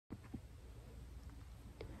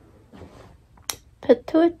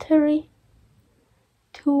Pituitary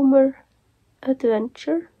Tumor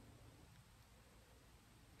Adventure,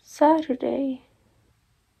 Saturday,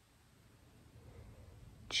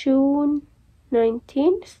 June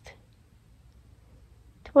 19th,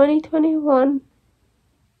 2021,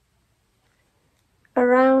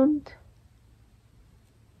 around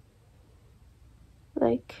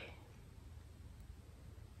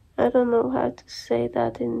I don't know how to say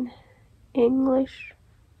that in English.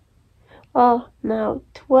 Oh, now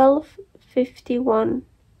 12:51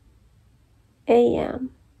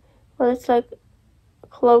 a.m. Well, it's like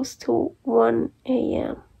close to 1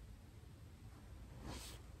 a.m.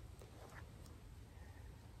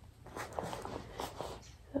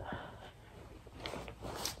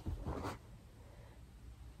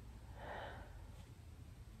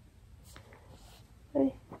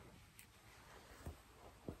 Okay.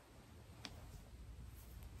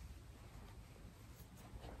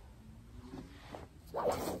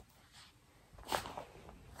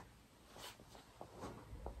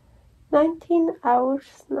 "19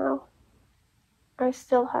 hours now. I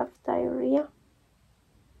still have diarrhea.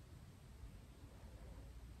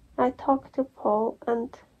 I talked to Paul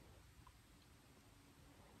and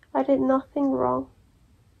I did nothing wrong.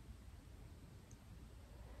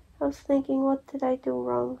 I was thinking, what did I do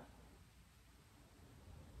wrong?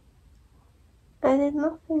 I did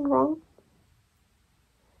nothing wrong.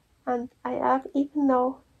 And even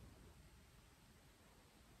though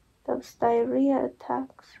those diarrhea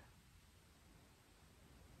attacks,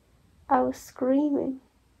 I was screaming.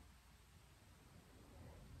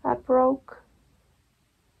 I broke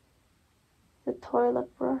the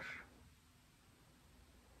toilet brush.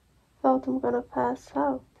 Thought I'm gonna pass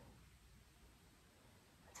out.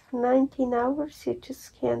 But for 19 hours you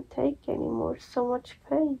just can't take anymore, so much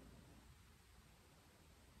pain.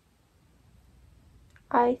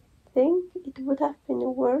 I think it would have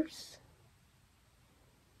been worse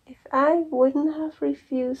if I wouldn't have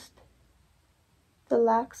refused the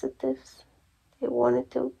laxatives they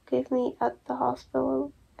wanted to give me at the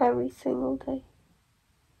hospital every single day.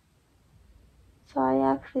 So I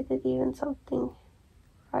actually did even something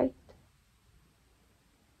right.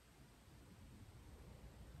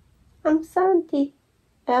 I'm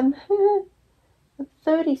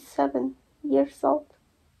 37 years old.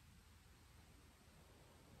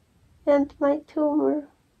 And my tumor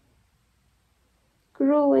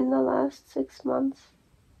grew in the last 6 months,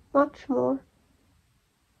 much more.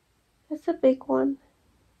 It's a big one.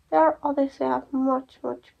 There are others who have much,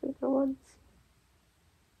 much bigger ones.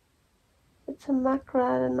 It's a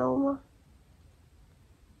macroadenoma.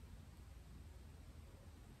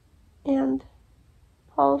 And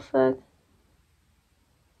Paul said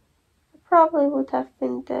I probably would have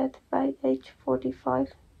been dead by age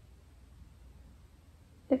 45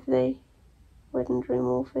 if they wouldn't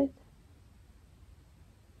remove it.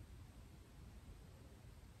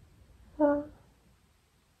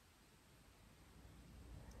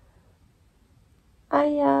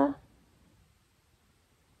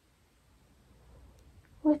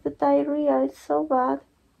 With the diarrhea, it's so bad.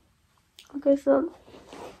 Okay, so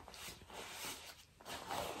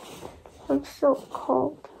I'm so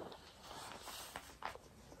cold.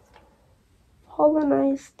 Paul and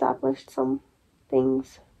I established some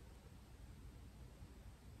things.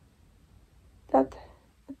 That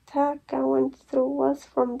attack I went through was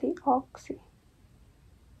from the oxy.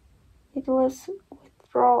 It was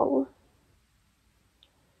withdrawal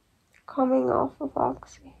coming off of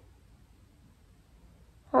oxy.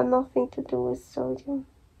 Had nothing to do with sodium.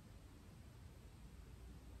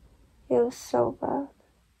 It was so bad.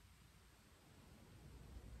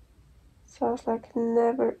 So I was like,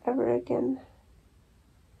 never ever again.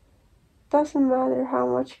 Doesn't matter how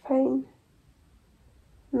much pain.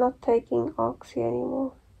 I'm not taking oxy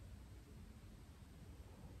anymore.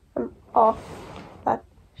 I'm off that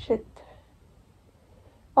shit.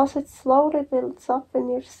 Also, it slowly builds up in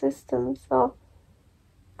your system, so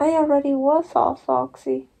I already was off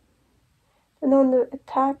oxy. And when the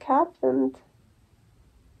attack happened,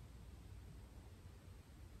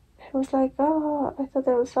 it was like, oh, I thought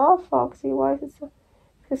I was off oxy. Why is it so?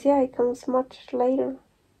 Because yeah, it comes much later.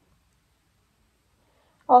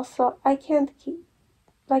 Also, I can't keep,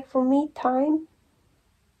 for me, time.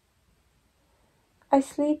 I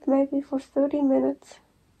sleep maybe for 30 minutes.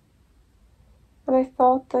 And I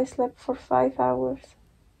thought I slept for 5 hours.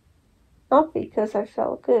 Not because I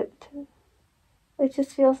felt good. It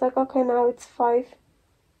just feels like, okay, now it's 5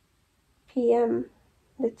 p.m.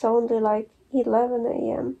 It's only 11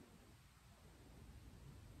 a.m.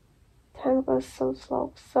 Time goes so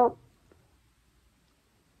slow. So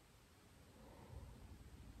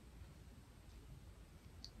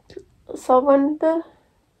So when the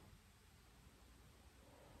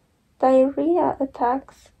diarrhea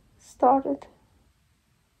attacks started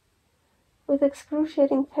with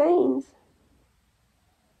excruciating pains,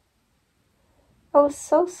 I was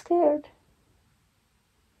so scared.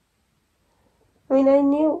 I mean, I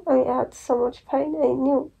knew I had so much pain. I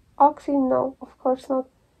knew oxygen, no, of course not.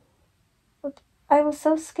 But I was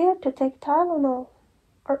so scared to take Tylenol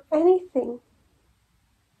or anything.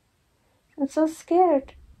 I'm so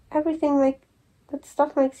scared. That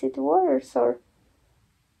stuff makes it worse, or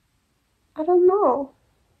I don't know.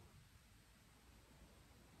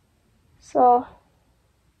 So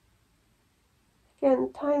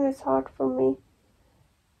again, time is hard for me,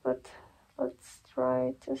 but let's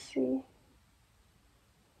try to see.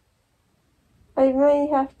 I may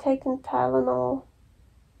have taken Tylenol.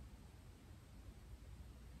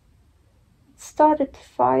 It started at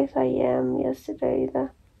 5 a.m. yesterday,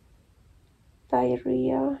 the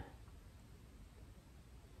diarrhea.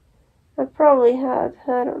 I probably had,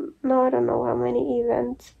 I don't know how many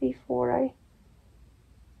events before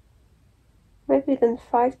maybe then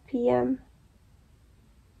 5 p.m.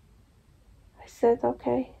 I said,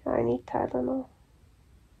 okay, I need Tylenol.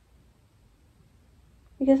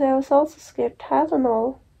 Because I was also scared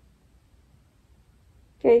Tylenol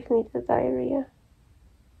gave me the diarrhea.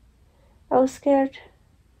 I was scared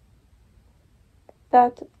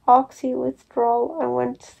that oxy withdrawal I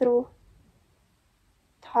went through,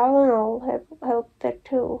 Tylenol helped there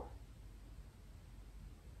too.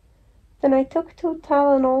 Then I took 2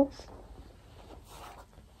 Tylenols.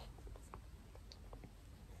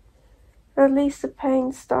 At least the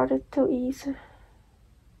pain started to ease.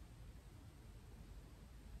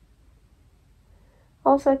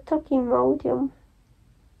 Also, I took Imodium.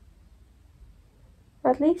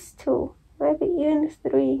 At least 2, maybe even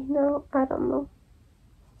 3. No, I don't know.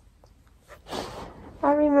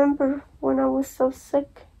 I remember when I was so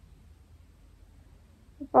sick,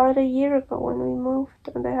 about a year ago when we moved,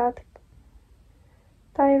 and I had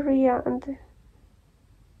diarrhea and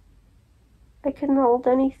I couldn't hold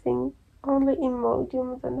anything. Only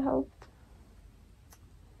Imodium then helped.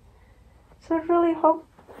 So I really hope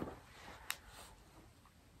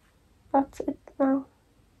that's it now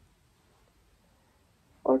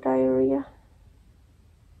for diarrhea.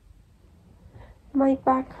 My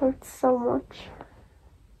back hurts so much.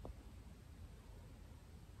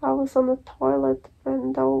 I was on the toilet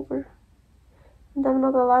bent over, and I'm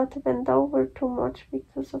not allowed to bend over too much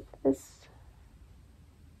because of this.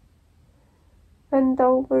 Bend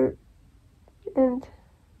over, and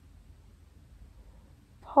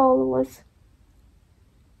Paul was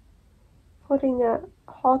putting a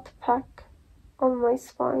hot pack on my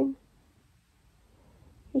spine.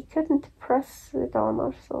 He couldn't press it on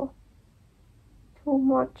or so too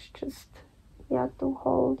much, just he had to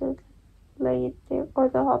hold it, lay it there, or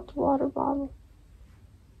the hot water bottle.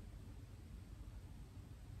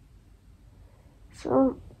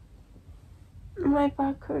 So my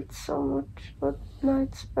back hurts so much, but now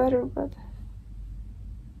it's better, but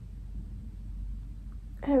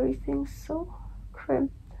everything's so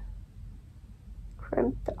cramped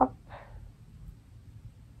up.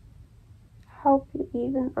 Hope you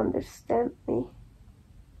even understand me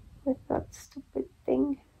with that stupid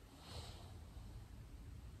thing.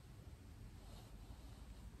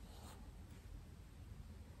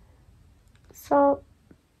 So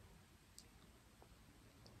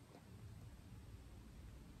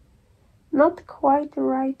not quite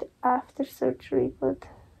right after surgery, but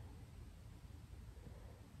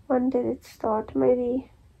when did it start?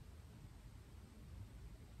 Maybe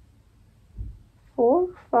 4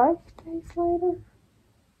 or 5 days later?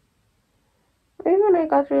 Maybe when I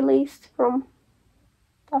got released from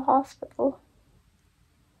the hospital.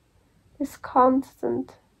 This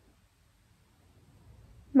constant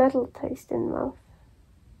metal taste in mouth.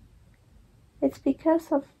 It's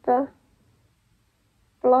because of the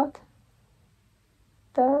blood,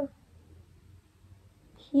 the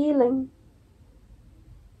healing.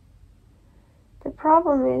 The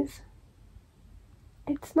problem is,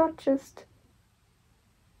 it's not just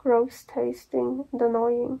gross tasting and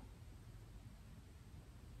annoying.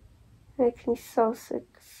 It makes me so sick,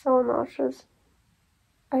 so nauseous.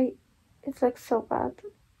 It's like so bad.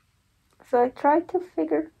 So I tried to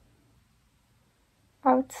figure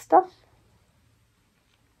out stuff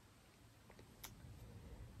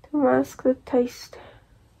to mask the taste.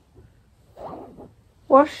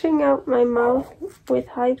 Washing out my mouth with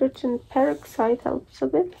hydrogen peroxide helps a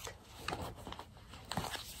bit,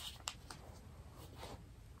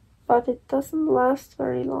 but it doesn't last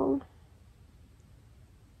very long.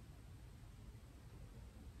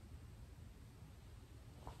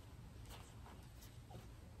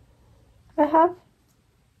 I have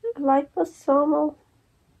liposomal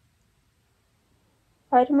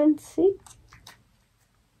vitamin C.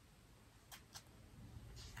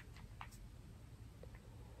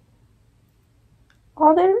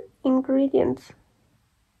 Other ingredients.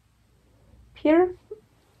 Pure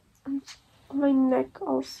my neck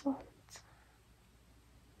also.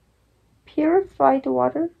 Purified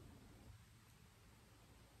water,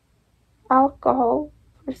 alcohol,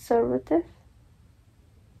 preservative,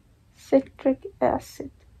 citric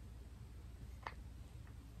acid.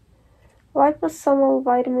 Liposomal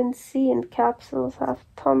vitamin C in capsules have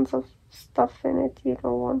tons of stuff in it you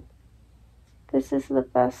don't want. This is the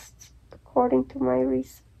best according to my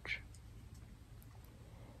research.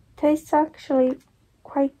 Tastes actually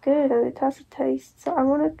quite good and it has a taste, so I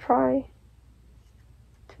want to try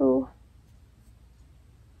too.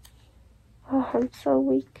 Oh, I'm so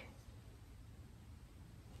weak.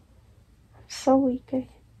 I'm so weak, I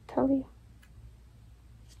tell you.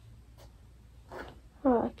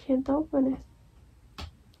 Oh, I can't open it.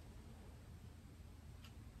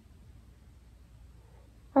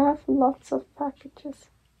 I have lots of packages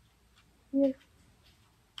here.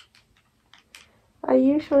 I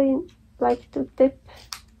usually like to dip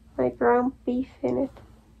my ground beef in it.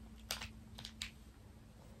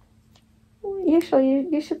 Usually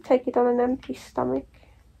you should take it on an empty stomach.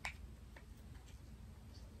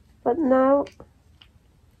 But now,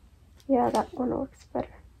 yeah, that one works better.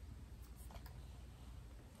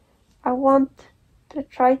 I want to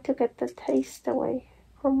try to get the taste away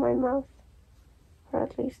from my mouth, or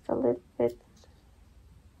at least a little bit.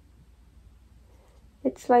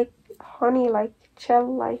 It's like honey, like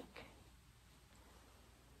gel-like.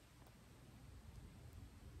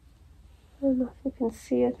 I don't know if you can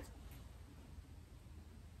see it.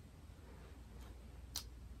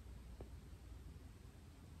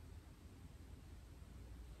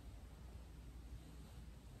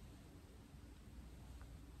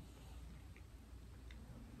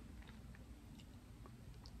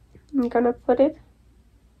 I'm gonna put it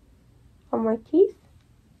on my teeth.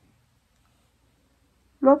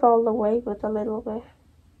 Not all the way, but a little bit.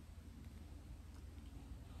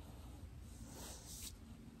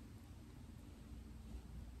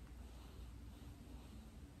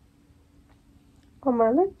 On my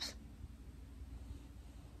lips.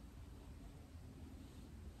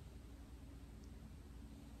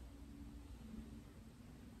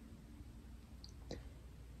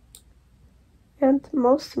 And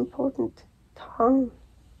most important, tongue.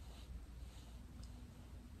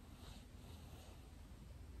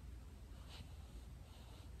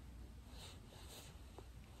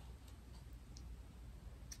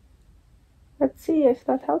 Let's see if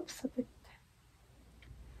that helps a bit.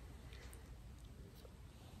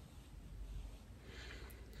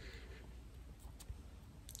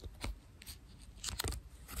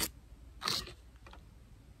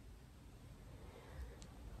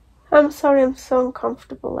 I'm sorry, I'm so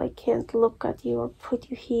uncomfortable. I can't look at you or put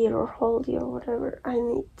you here or hold you or whatever. I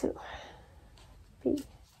need to be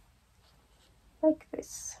like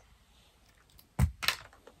this.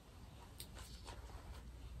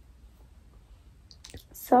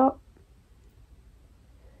 So,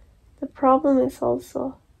 the problem is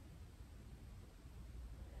also,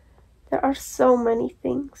 there are so many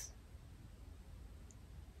things.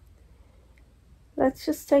 Let's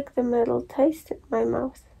just take the middle, taste in my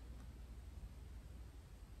mouth.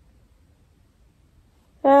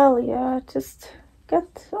 Well, yeah, just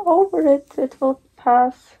get over it. It will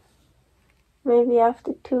pass maybe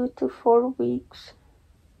after 2 to 4 weeks.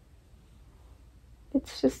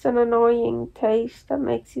 It's just an annoying taste that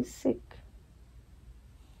makes you sick.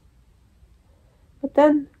 But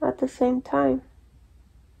then, at the same time,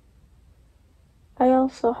 I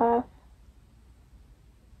also have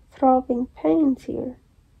throbbing pains here.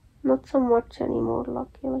 Not so much anymore,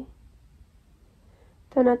 luckily.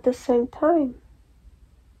 Then at the same time,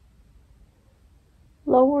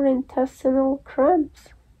 lower intestinal cramps.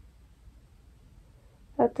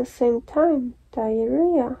 At the same time,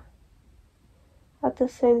 diarrhea. At the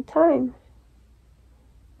same time,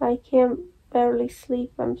 I can barely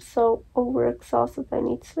sleep. I'm so overexhausted I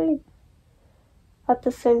need sleep. At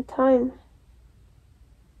the same time,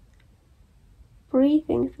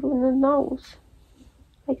 breathing through the nose,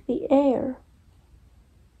 like the air.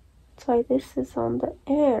 That's why this is on the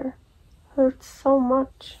air. Hurts so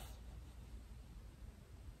much.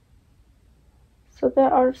 So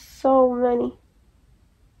there are so many.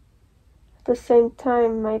 At the same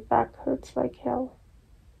time, my back hurts like hell.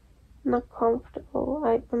 I'm not comfortable.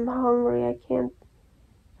 I'm hungry. I can't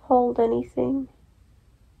hold anything.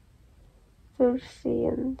 Thirsty,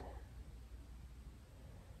 and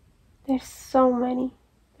There's so many.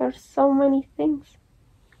 There's so many things.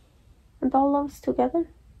 And all those together.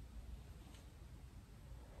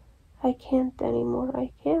 I can't anymore.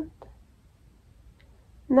 I can't.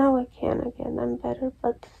 Now I can again. I'm better,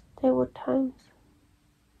 but there were times.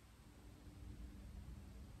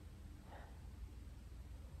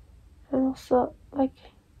 And also, like,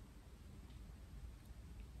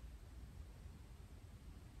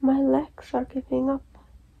 my legs are giving up.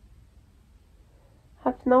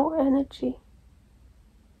 Have no energy.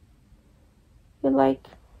 You're like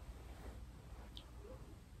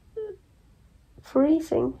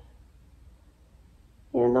freezing.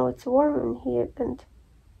 You know it's warm in here and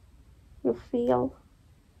you feel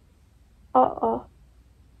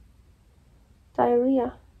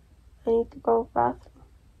diarrhea. I need to go to the bathroom.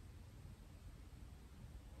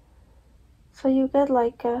 So you get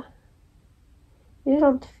like you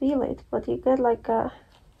don't feel it, but you get like a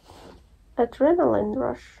adrenaline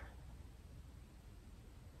rush.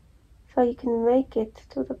 So you can make it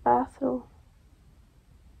to the bathroom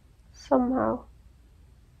somehow.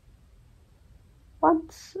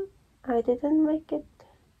 Once I didn't make it.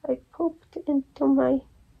 I pooped into my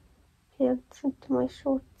pants, into my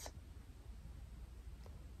shorts.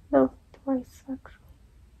 No, twice actually.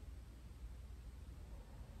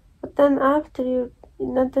 But then after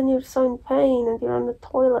then you're so in pain and you're on the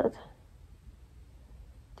toilet.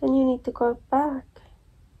 Then you need to go back.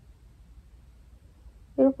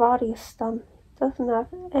 Your body is done. It doesn't have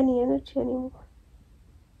any energy anymore.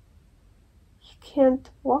 You can't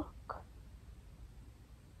walk.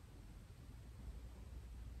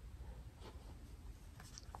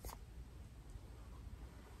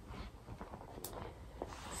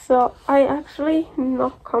 So I actually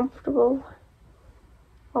not comfortable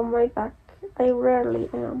on my back. I rarely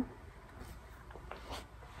am.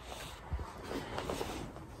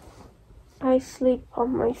 I sleep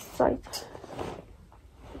on my side.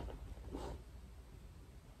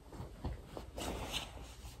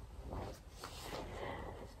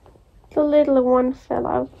 The little one fell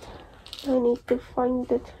out. I need to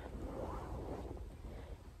find it.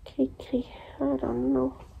 Kiki, I don't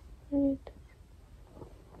know.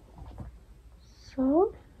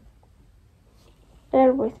 So,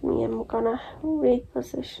 bear with me, I'm gonna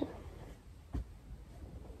reposition.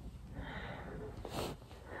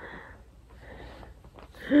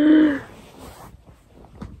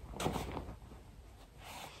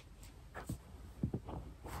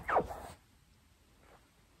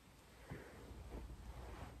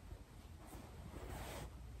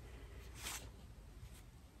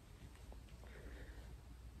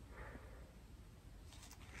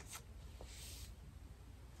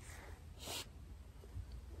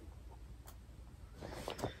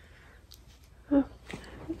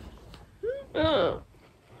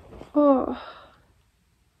 Oh.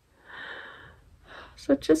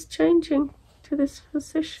 So just changing to this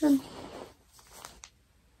position.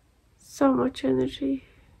 So much energy.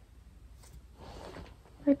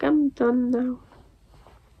 Like I'm done now.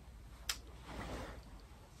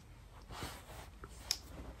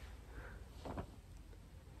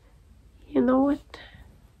 You know what?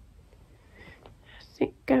 I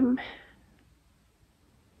think I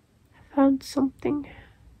found something.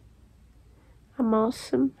 I'm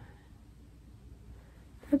awesome.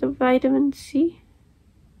 The vitamin C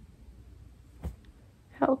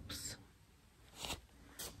helps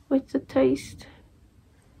with the taste,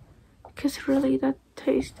 because really that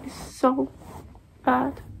taste is so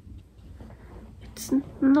bad. It's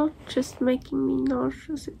not just making me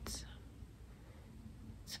nauseous, it's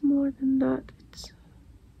more than that.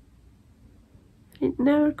 It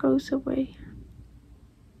never goes away.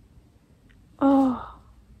 Oh,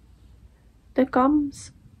 the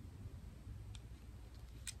gums.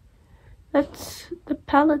 That's the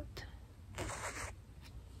palate.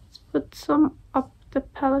 Let's put some up the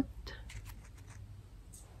palate.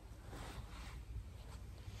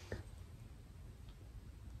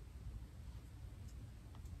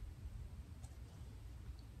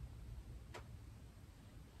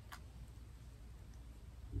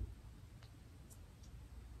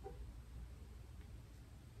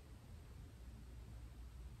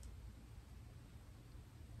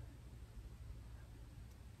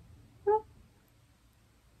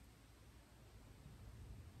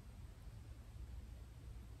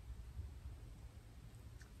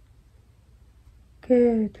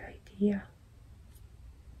 Good idea.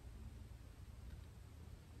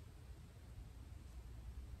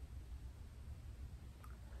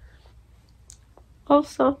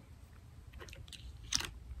 Also,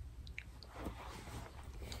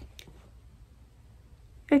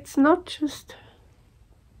 it's not just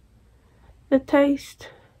the taste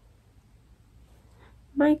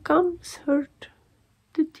My gums hurt,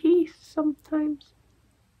 the teeth sometimes.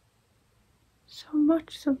 So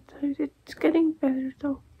much sometimes. It's getting better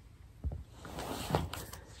though.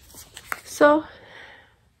 So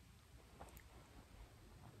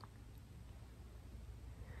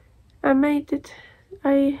I made it.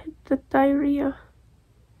 I had the diarrhea.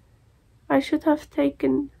 I should have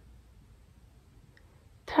taken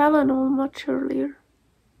Tylenol much earlier.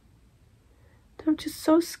 I'm just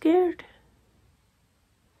so scared.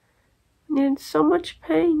 When you're in so much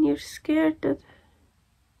pain, you're scared that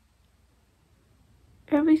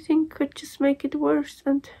everything could just make it worse,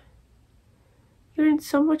 and you're in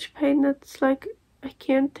so much pain that it's like, I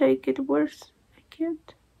can't take it worse. I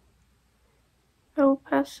can't. I will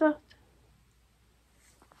pass out.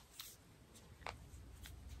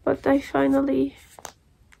 But I finally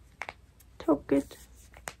took it.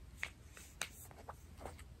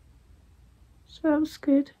 So that was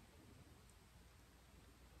good.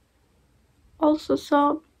 Also,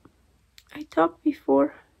 so I talked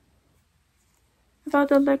before about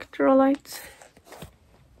electrolytes.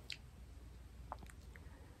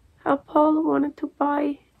 How Paul wanted to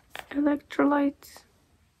buy electrolytes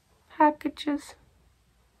packages,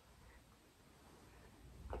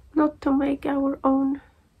 not to make our own.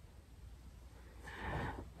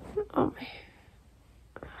 Oh my,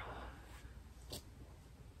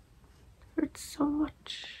 hurts so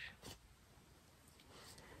much.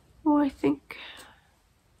 Oh, I think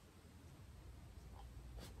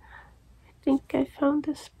I found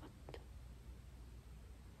this,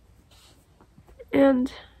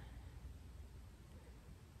 and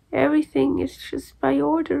everything is just by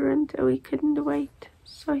order, and we couldn't wait.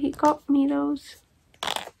 So he got me those.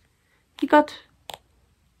 He got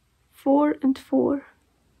 4 and 4.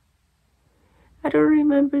 I don't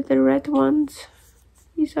remember the red ones.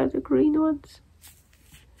 These are the green ones.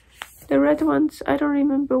 The red ones, I don't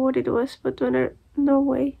remember what it was, but no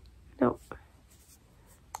way, no.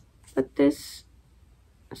 But this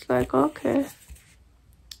is like, okay.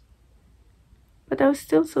 But I was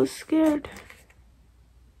still so scared.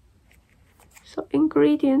 So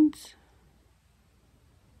ingredients: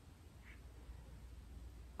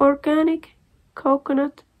 organic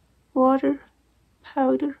coconut water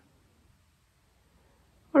powder,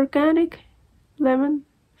 organic lemon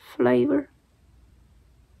flavor,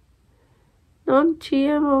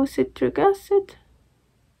 non-GMO citric acid,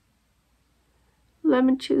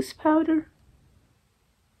 lemon juice powder.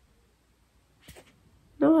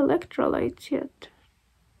 No electrolytes yet.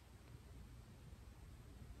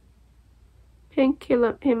 Pink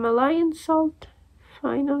Himalayan salt,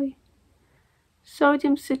 finally.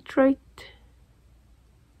 Sodium citrate,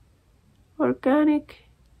 organic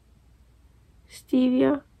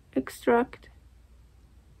stevia extract,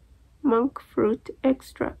 monk fruit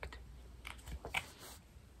extract.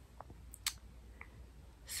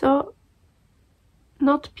 So,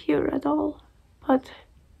 not pure at all, but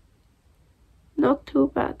not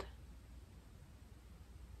too bad.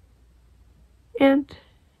 And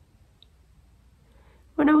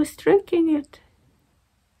when I was drinking it,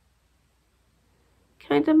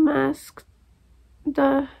 kind of masked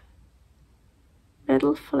the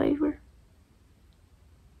metal flavor.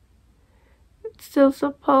 Still,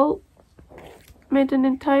 so Paul made an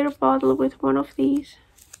entire bottle with one of these.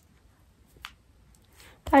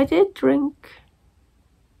 I did drink.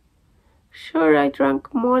 Sure, I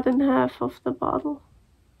drank more than half of the bottle,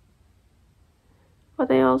 but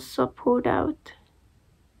I also poured out.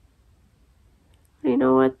 You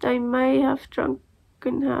know what? I may have drunk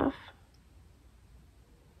in half,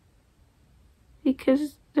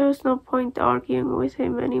 because there was no point arguing with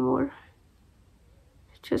him anymore.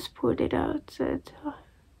 I just poured it out, said,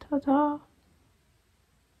 ta-da.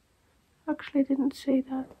 Actually, I didn't say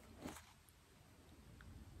that.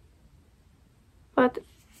 But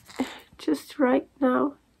just right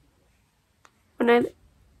now, when I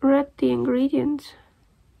read the ingredients,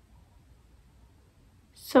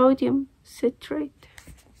 sodium citrate.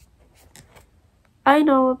 I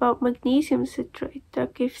know about magnesium citrate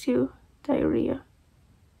that gives you diarrhea.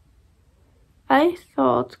 I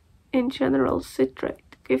thought in general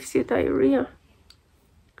citrate gives you diarrhea.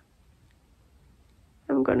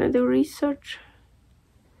 I'm gonna do research,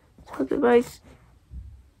 otherwise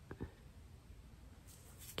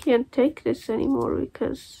can't take this anymore,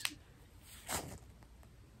 because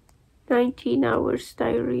 19 hours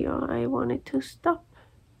diarrhea, I wanted to stop.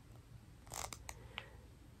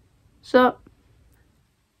 So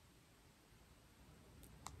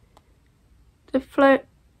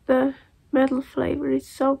the metal flavor is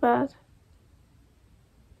so bad.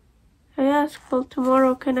 I asked, well,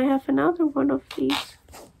 tomorrow can I have another one of these?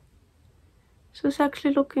 So I was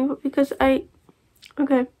actually looking for, because it'll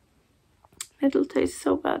taste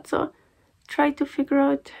so bad, so I try to figure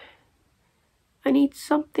out, I need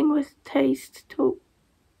something with taste to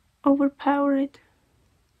overpower it.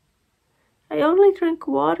 I only drink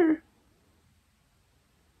water,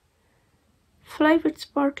 flavored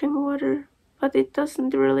sparkling water, but it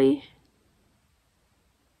doesn't really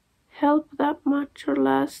help that much or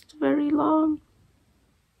last very long.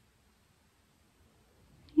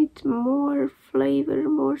 Need more flavor,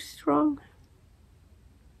 more strong.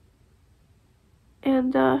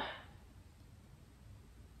 And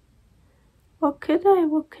what could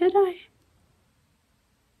I?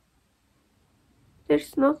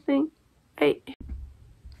 There's nothing.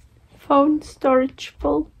 Phone storage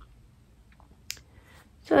full.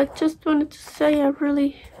 So I just wanted to say I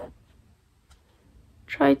really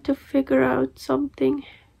tried to figure out something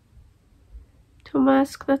to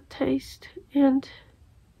mask that taste, and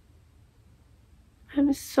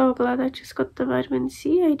I'm so glad I just got the vitamin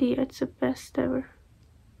C idea. It's the best ever,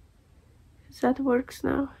 because that works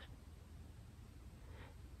now.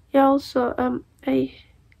 Yeah, also I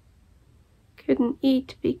couldn't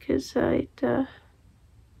eat because I had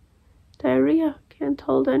diarrhea, can't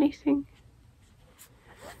hold anything.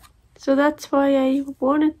 So that's why I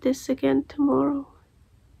wanted this again tomorrow,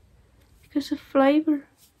 because of flavor.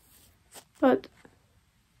 But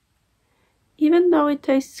even though it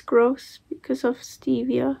tastes gross because of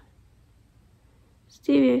stevia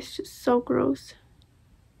is just so gross.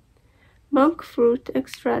 Monk fruit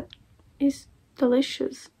extract is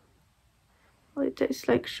delicious. Well, it tastes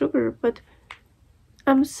like sugar, but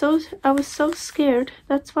I was so scared.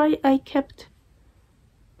 That's why I kept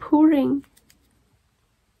pouring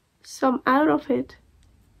some out of it.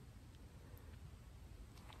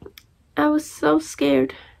 I was so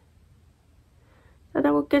scared that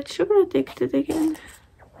I would get sugar addicted again.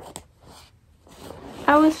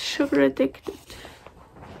 I was sugar addicted,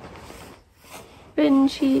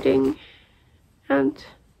 binge eating, and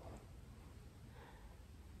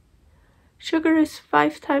sugar is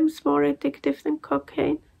 5 times more addictive than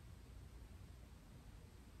cocaine.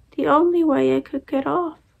 The only way I could get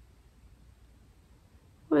off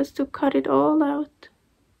was to cut it all out,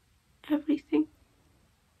 everything,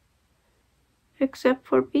 except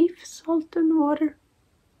for beef, salt and water.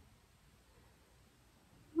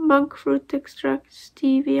 Monk fruit extract,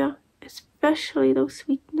 stevia, especially those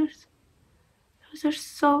sweeteners. Those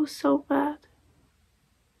are so bad.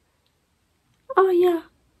 Oh yeah,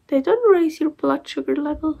 they don't raise your blood sugar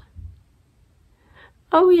level.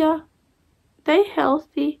 Oh yeah, they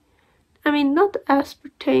healthy. I mean, not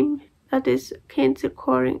aspartame, that is cancer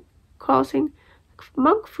causing.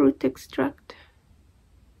 Monk fruit extract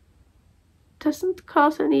doesn't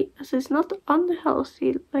cause any, it's not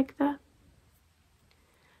unhealthy like that.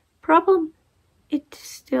 Problem, it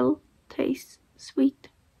still tastes sweet.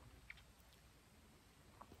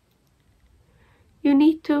 You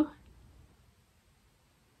need to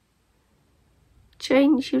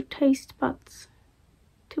change your taste buds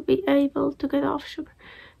to be able to get off sugar.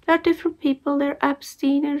 There are different people, they're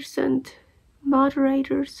abstainers and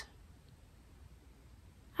moderators.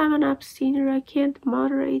 I'm an abstainer, I can't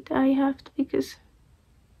moderate. I have to, because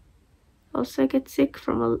also I get sick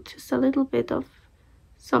from just a little bit of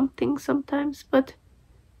something sometimes. But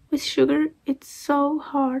with sugar, it's so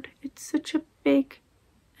hard. It's such a big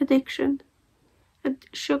addiction. And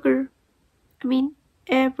sugar, I mean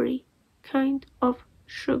every kind of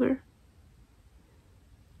sugar.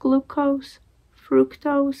 Glucose,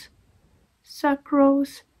 fructose,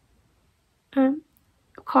 sucrose,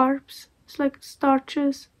 carbs, it's like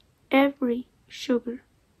starches, every sugar.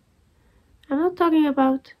 I'm not talking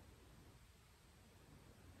about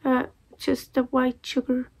just the white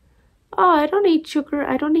sugar. Oh, I don't eat sugar,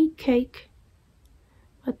 I don't eat cake.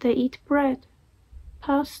 But they eat bread,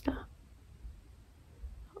 pasta,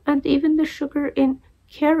 and even the sugar in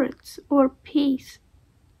carrots or peas.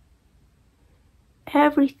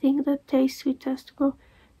 Everything that tastes sweet has to go.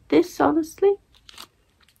 This, honestly,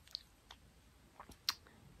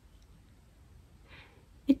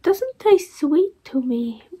 it doesn't taste sweet to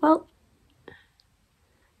me. Well,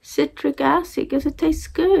 citric acid, because it tastes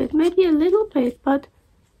good, maybe a little bit, but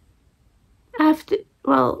I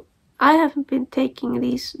haven't been taking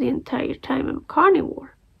these the entire time I'm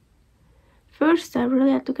carnivore. First, I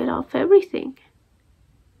really had to get off everything.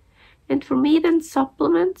 And for me, then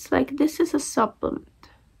supplements, like this is a supplement.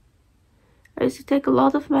 I used to take a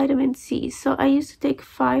lot of vitamin C, so I used to take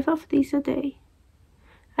 5 of these a day.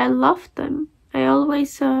 I loved them. I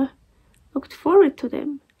always looked forward to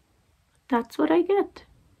them. That's what I get.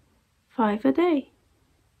 5 a day.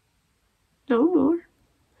 No more.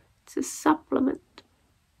 It's a supplement.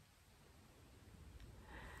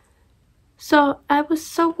 So I was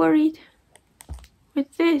so worried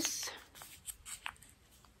with this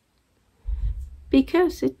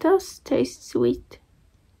because it does taste sweet.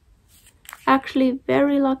 Actually,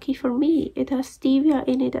 very lucky for me, it has stevia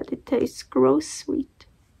in it that it tastes gross sweet.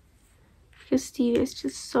 Because stevia is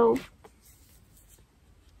just so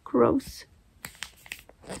gross.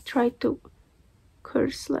 I tried to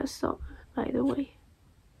curse less, by the way.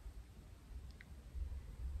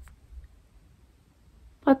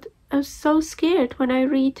 But I'm so scared when I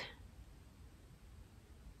read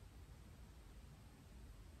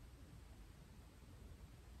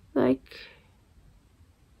like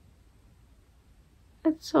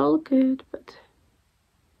it's all good, but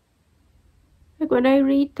like when I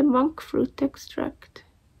read the monk fruit extract,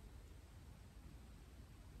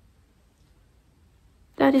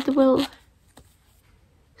 that it will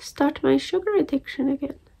start my sugar addiction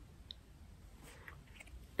again.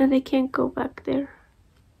 And I can't go back there.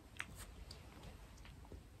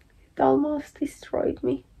 It almost destroyed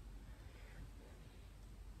me.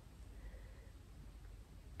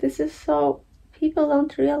 This is so... People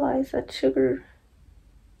don't realize that sugar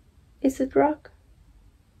is a drug.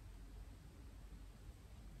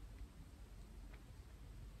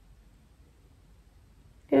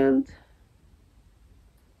 And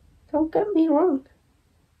don't get me wrong.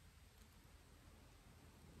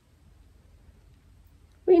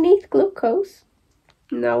 We need glucose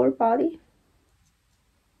in our body.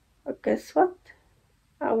 But guess what?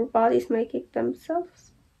 Our bodies make it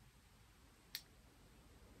themselves.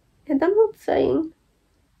 And I'm not saying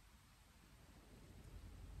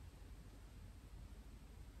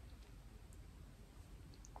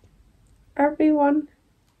everyone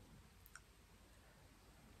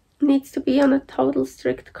needs to be on a total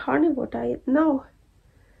strict carnivore diet. No.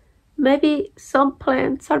 Maybe some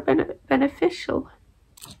plants are beneficial.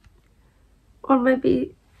 Or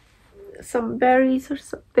maybe some berries or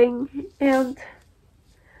something. And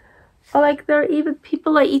like there are even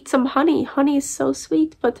people that eat some honey. Honey is so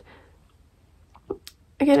sweet, but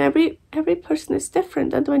again, every person is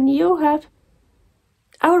different. And when you have,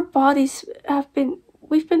 our bodies have been,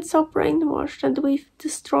 we've been so brainwashed and we've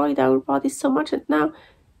destroyed our bodies so much, and now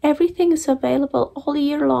everything is available all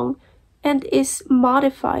year long and is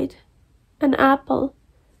modified. An apple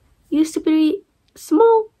used to be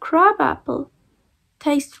small crab apple,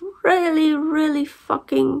 tastes really, really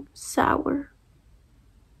fucking sour.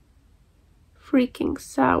 Freaking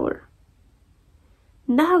sour.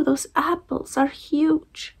 Now those apples are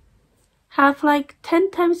huge, have like 10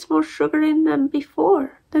 times more sugar in them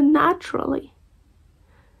before than naturally.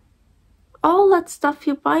 All that stuff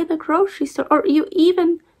you buy in the grocery store, or you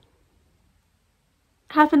even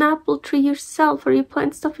have an apple tree yourself, or you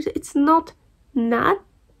plant stuff, it's not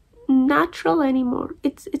natural anymore.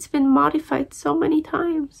 It's been modified so many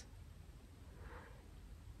times.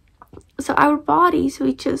 So our bodies,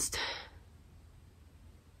 we just,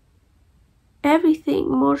 everything,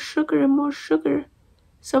 more sugar and more sugar.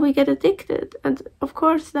 So we get addicted. And of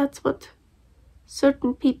course that's what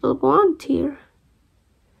certain people want here.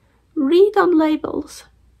 Read on labels.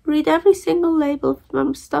 Read every single label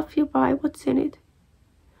from stuff you buy, what's in it.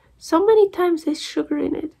 So many times there's sugar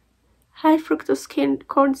in it. High fructose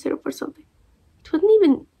corn syrup or something. It wouldn't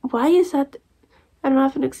even, why is that? I don't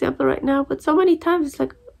have an example right now, but so many times it's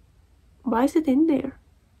like, why is it in there?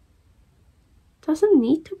 It doesn't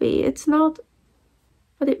need to be, it's not,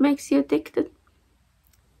 but it makes you addicted.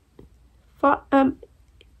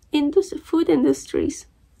 Food industries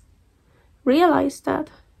realized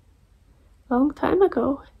that long time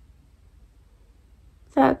ago,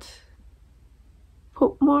 that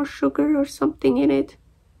put more sugar or something in it,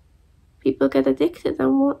 people get addicted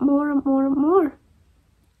and want more and more and more.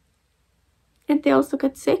 And they also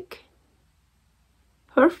get sick.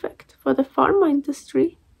 Perfect for the pharma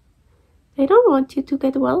industry. They don't want you to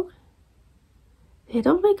get well. They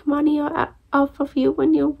don't make money off of you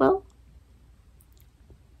when you're well.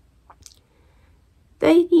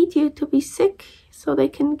 They need you to be sick so they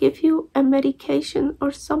can give you a medication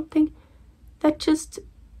or something that just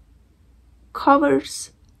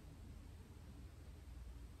covers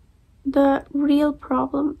the real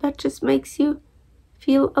problem, that just makes you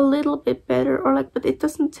feel a little bit better, or like, but it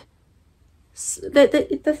doesn't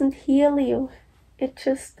heal you. It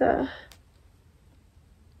just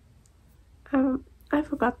I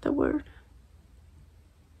forgot the word.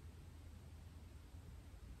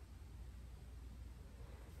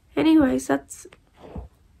 Anyways,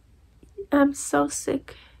 I'm so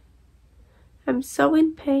sick. I'm so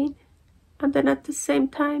in pain. And then at the same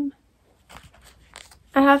time,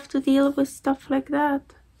 I have to deal with stuff like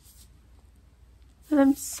that. And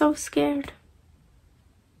I'm so scared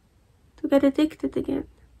to get addicted again.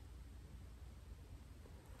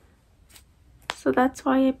 So that's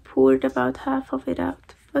why I poured about half of it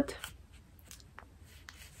out. But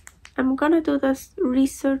I'm gonna do this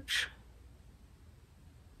research.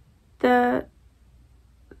 The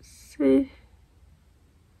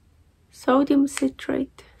sodium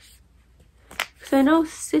citrate. Because I know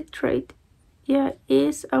citrate, yeah,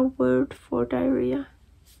 is a word for diarrhea.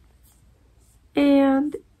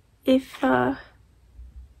 And if I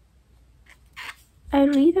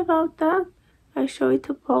read about that, I show it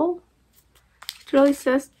to Paul. It really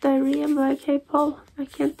says diarrhea. I'm like, hey Paul, I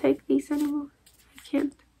can't take these anymore. I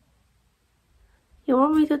can't. You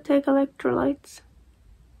want me to take electrolytes?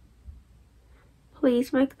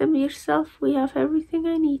 Please make them yourself. We have everything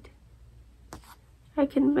I need. I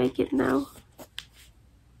can make it now.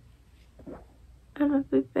 I'm a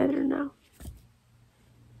bit better now.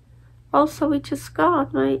 Also, we just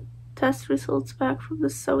got my test results back from the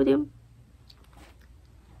sodium.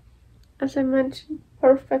 As I mentioned,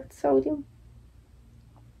 perfect sodium.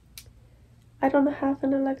 I don't have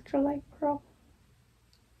an electrolyte problem.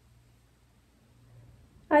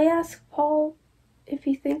 I asked Paul if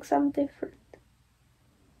he thinks I'm different.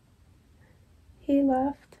 He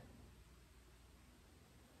laughed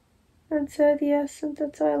and said yes, and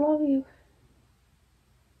that's why I love you.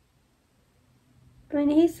 I mean,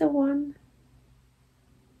 he's the one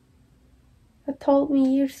that told me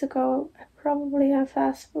years ago I probably have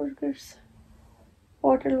Asperger's,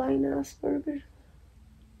 borderline Asperger's.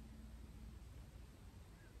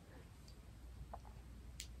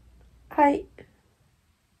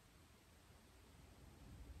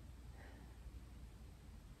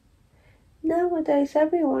 Nowadays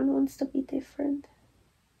everyone wants to be different,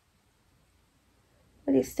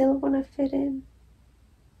 but they still want to fit in.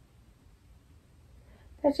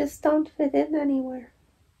 They just don't fit in anywhere.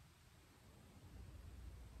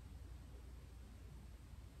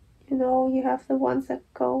 You know, you have the ones that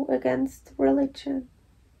go against religion.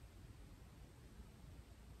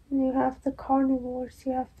 And you have the carnivores,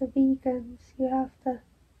 you have the vegans, you have the,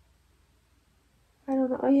 I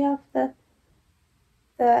don't know, you have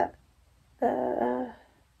the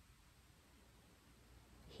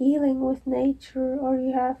healing with nature, or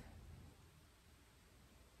you have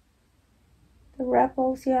the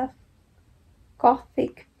rebels, you have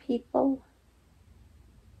gothic people.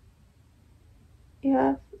 You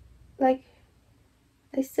have, like,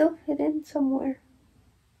 they still fit in somewhere.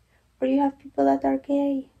 Or you have people that are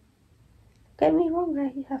gay. Don't get me wrong,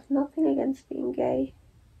 I have nothing against being gay.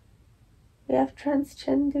 You have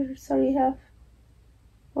transgenders, or you have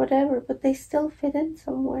whatever, but they still fit in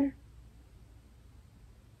somewhere.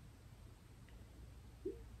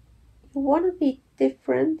 You want to be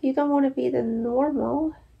different, you don't want to be the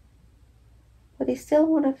normal, but you still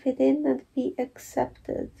want to fit in and be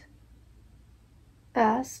accepted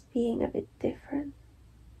as being a bit different.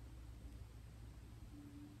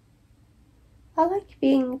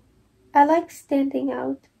 I like standing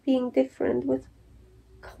out, being different with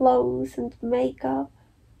clothes and makeup,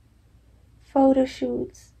 photo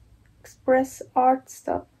shoots, express art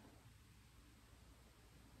stuff,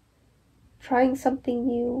 trying something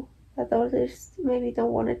new that others maybe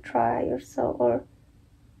don't want to try or so,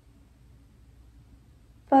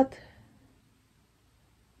 but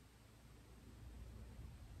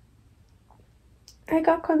I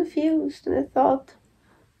got confused and I thought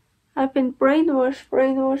I've been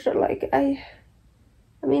brainwashed, like I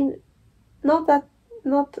mean, not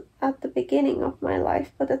at the beginning of my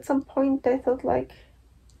life, but at some point I thought like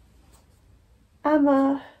I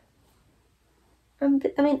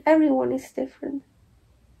mean, everyone is different.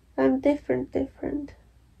 I'm different.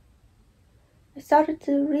 I started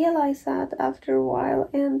to realize that after a while,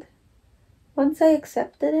 and once I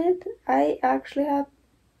accepted it, I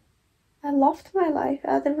loved my life.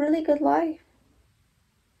 I had a really good life.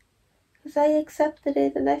 Because I accepted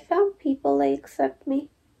it, and I found people that accept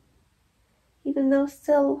me. Even though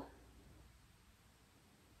still,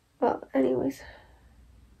 well, anyways.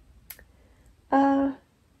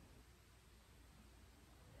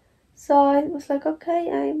 So I was like, okay,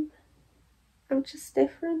 I'm just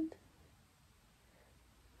different.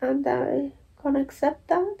 And I'm gonna accept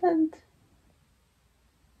that and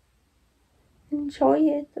enjoy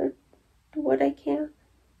it or do what I can.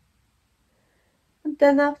 And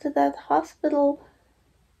then after that hospital,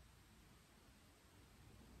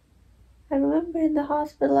 I remember in the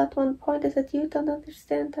hospital at one point I said, you don't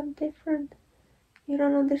understand, I'm different. You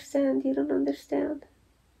don't understand.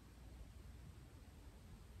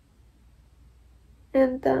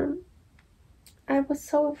 And I was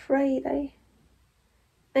so afraid.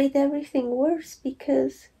 made everything worse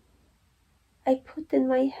because I put in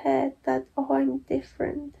my head that, oh, I'm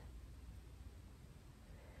different.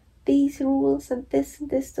 These rules and this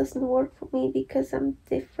doesn't work for me because I'm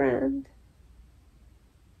different.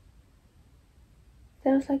 I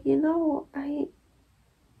was like, I'm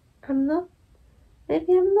not,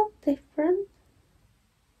 maybe I'm not different.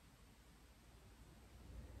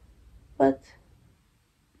 But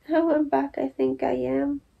now I'm back, I think I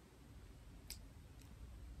am.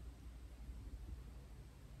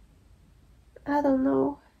 I don't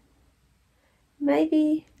know.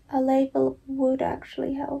 Maybe a label would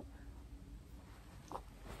actually help.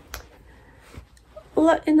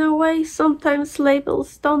 In a way, sometimes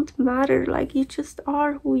labels don't matter. Like, you just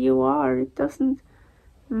are who you are. It doesn't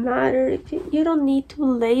matter if you don't need to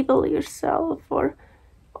label yourself. Or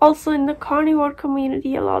also in the carnivore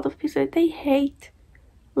community, a lot of people, they hate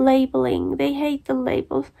labeling. They hate the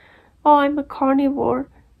labels. Oh, I'm a carnivore.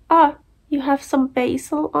 You have some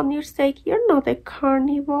basil on your steak. You're not a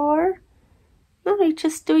carnivore. No, you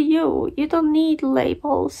just do you. You don't need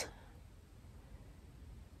labels.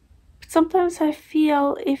 But sometimes I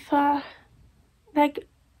feel if, like,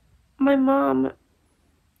 my mom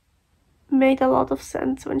made a lot of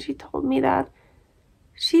sense when she told me that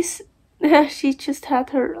she just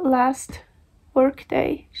had her last work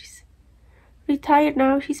day. She's retired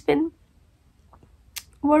now. She's been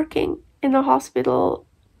working in a hospital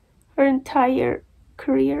her entire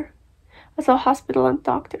career as a hospital and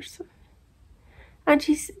doctors. And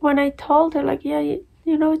when I told her, like, yeah,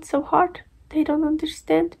 it's so hard. They don't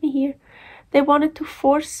understand me here. They wanted to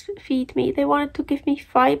force feed me. They wanted to give me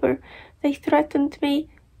fiber. They threatened me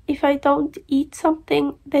if I don't eat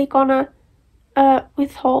something, they're gonna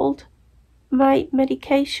withhold my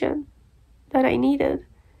medication that I needed.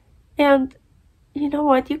 And you know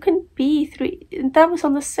what? You can be that was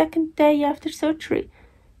on the second day after surgery.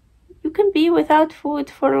 You can be without food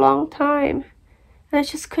for a long time. And I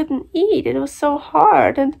just couldn't eat. It was so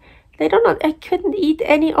hard. And I couldn't eat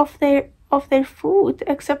any of their food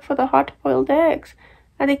except for the hard-boiled eggs.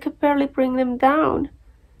 And I could barely bring them down.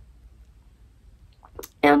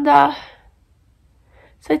 And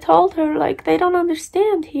so I told her, like, they don't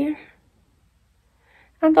understand here.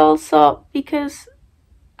 And also because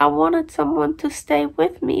I wanted someone to stay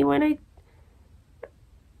with me when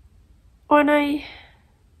I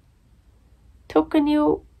took a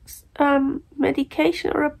new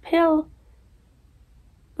medication or a pill,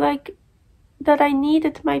 like, that I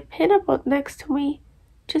needed my Pinabot next to me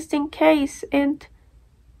just in case, and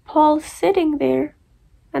Paul's sitting there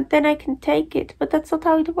and then I can take it. But that's not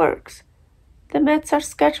how it works. The meds are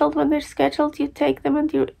scheduled when they're scheduled. You take them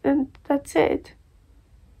and that's it.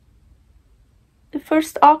 The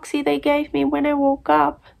first oxy they gave me when I woke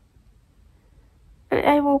up,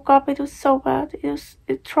 it was so bad. It was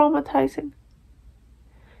traumatizing.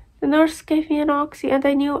 The nurse gave me an oxy and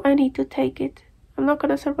I knew I need to take it. I'm not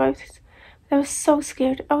gonna survive this. I was so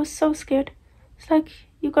scared. It's like,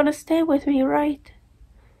 you're gonna stay with me, right?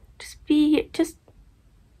 Just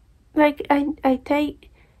like, I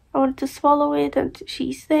wanted to swallow it and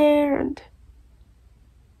she's there and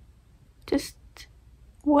just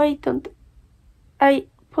wait, and I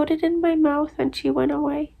put it in my mouth and she went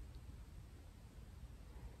away.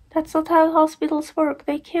 That's not how hospitals work.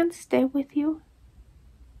 They can't stay with you.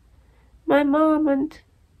 My mom and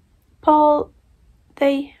Paul,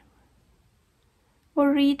 they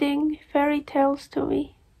were reading fairy tales to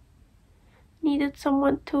me. Needed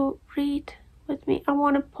someone to read with me. I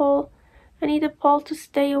needed Paul to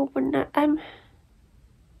stay overnight. I'm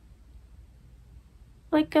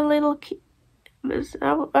like a little kid.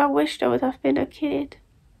 I wished I would have been a kid,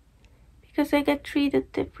 because I get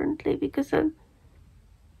treated differently, because then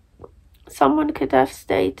someone could have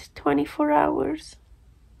stayed 24 hours.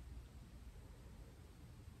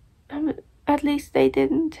 At least they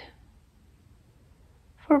didn't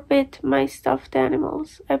forbid my stuffed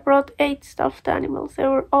animals. I brought 8 stuffed animals. They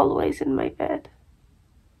were always in my bed.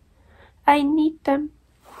 I need them.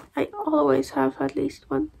 I always have at least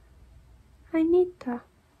one. I need that.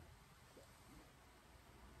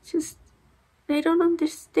 Just, they don't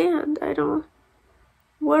understand. I don't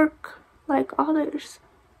work like others.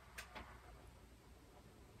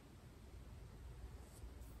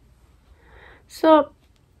 So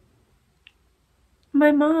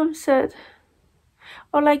my mom said,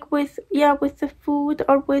 or like with the food,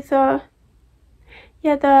 or with the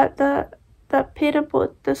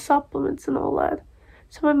Pinabot, the supplements and all that.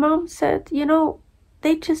 So my mom said,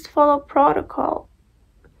 they just follow protocol.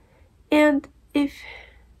 And if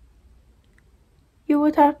you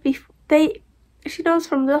would have she knows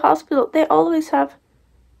from the hospital, they always have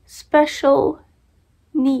special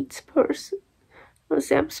needs person. I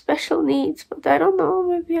say I'm special needs, but I don't know,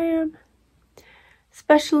 maybe I am.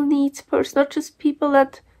 Special needs person, not just people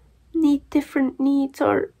that need different needs,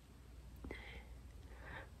 or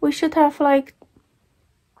we should have like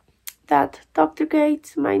that Dr.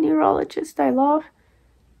 Gates, my neurologist I love,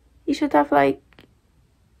 he should have like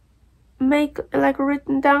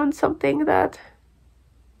written down something that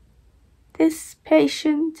this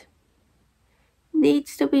patient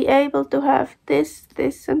needs to be able to have this,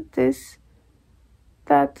 this, and this,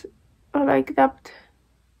 that, or like that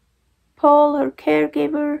Paul, her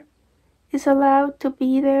caregiver, is allowed to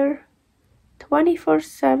be there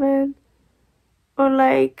 24/7, or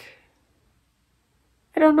like,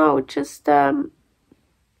 I don't know, just I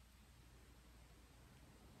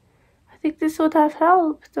think this would have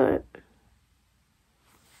helped. I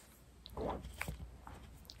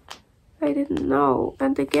didn't know.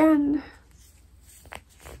 And again,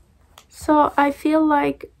 so I feel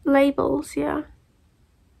like labels, yeah.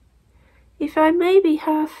 If I maybe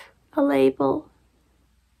have a label,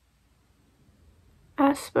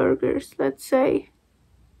 Asperger's, let's say,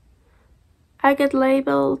 I get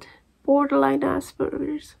labeled borderline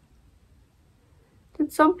Asperger's, then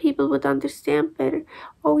some people would understand better.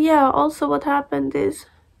 Oh yeah, also what happened is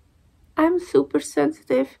I'm super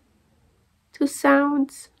sensitive to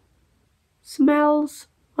sounds, smells.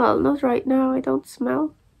 Well, not right now, I don't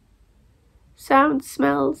smell. Sound,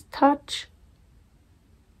 smells, touch.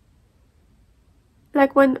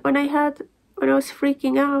 Like when I was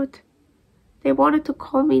freaking out, they wanted to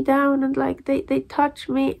calm me down, and like they touched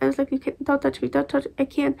me. I was like, don't touch me, don't touch, I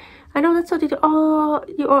can't. I know that's what they do. Oh,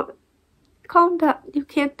 calm down, you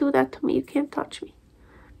can't do that to me, you can't touch me.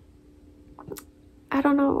 I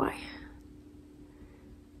don't know why.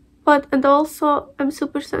 But, and also I'm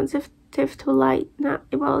super sensitive to light now.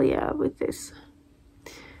 Well, yeah, with this.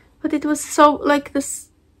 But it was so, like,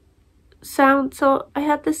 this sound. So I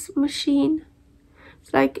had this machine.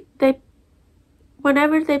 It's like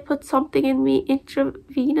whenever they put something in me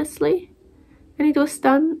intravenously, and it was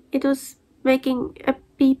done, it was making a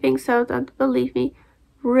beeping sound, and believe me,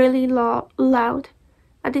 really loud.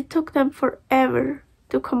 And it took them forever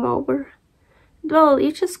to come over. Well,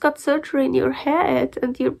 you just got surgery in your head,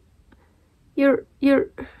 and your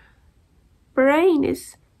brain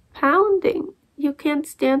is pounding. You can't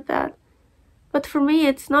stand that. But for me,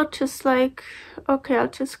 it's not just like, okay, I'll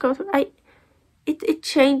just go through. It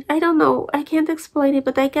changed. I don't know. I can't explain it,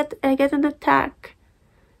 but I get an attack.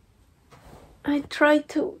 I try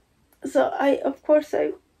to. So of course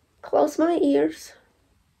I close my ears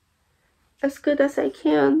as good as I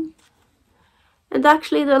can. And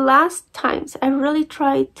actually the last times I really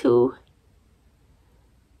tried to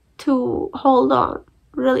hold on.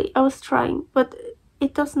 Really, I was trying, but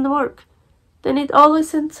it doesn't work. Then it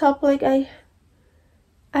always ends up like I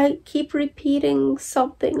keep repeating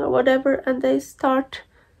something or whatever, and they start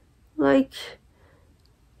like,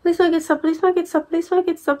 please make it stop, please make it stop, please make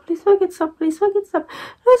it stop, please make it stop, please make it stop,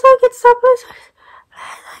 please make it stop, please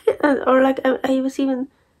make it. Or like I was even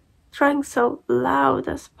trying so loud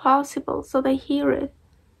as possible so they hear it,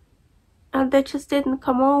 and they just didn't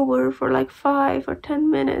come over for like 5 or 10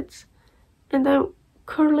 minutes, and I'm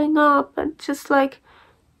curling up and just like,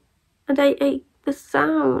 and the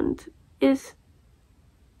sound is,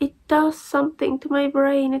 it does something to my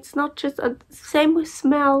brain. It's not just same with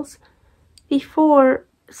smells. Before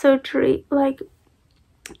surgery, like,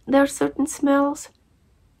 there are certain smells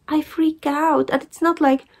I freak out, and it's not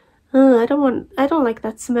like, I don't like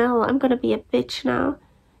that smell, I'm gonna be a bitch now.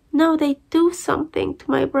 No, they do something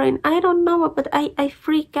to my brain. I don't know, but I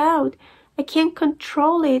freak out. I can't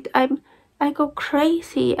control it. I go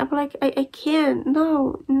crazy. I'm like, I can't.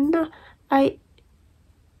 No.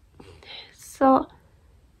 So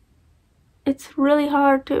it's really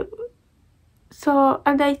hard to. So,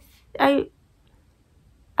 and I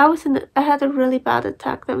had a really bad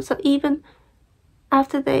attack then. So even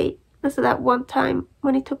after that one time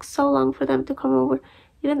when it took so long for them to come over,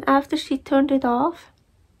 even after she turned it off,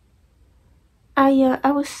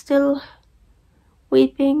 I was still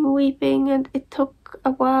weeping, and it took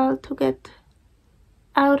a while to get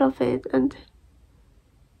out of it, and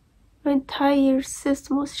my entire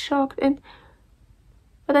system was shocked.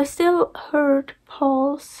 But I still heard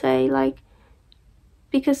Paul say, like,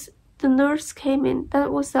 because the nurse came in,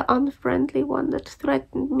 that was the unfriendly one that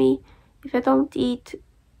threatened me if I don't eat.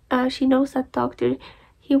 She knows that doctor,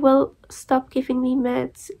 he will stop giving me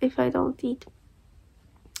meds if I don't eat.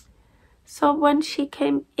 So when she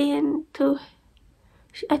came in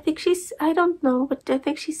I don't know, but I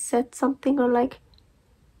think she said something, or like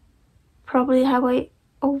probably how I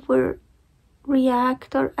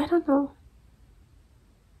overreact, or I don't know.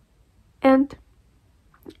 And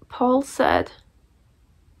Paul said,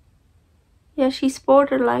 yeah, she's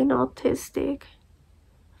borderline autistic.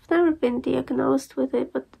 I've never been diagnosed with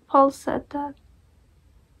it, but Paul said that.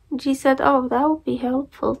 And she said, oh, that would be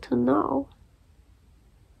helpful to know.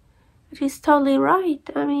 And she's totally right.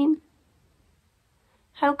 I mean,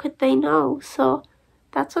 how could they know? So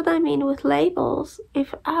that's what I mean with labels.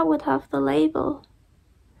 If I would have the label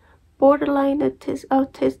borderline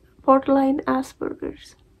borderline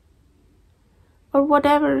Asperger's, or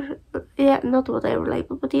whatever, yeah, not whatever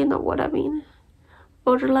label, but you know what I mean,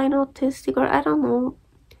 borderline autistic, or I don't know,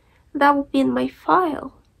 that would be in my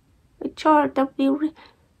file, my chart. That would be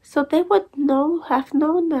so they would have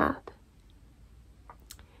known that.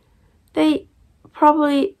 They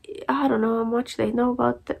probably, I don't know how much they know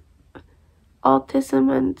about the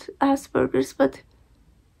autism and Asperger's, but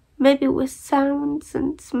maybe with sounds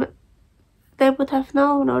and they would have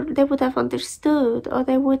known, or they would have understood, or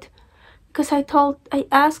they would, because I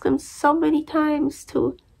asked them so many times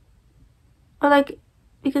to, or like,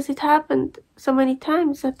 because it happened so many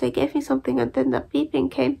times that they gave me something and then the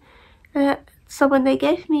beeping came. So when they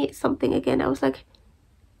gave me something again, I was like,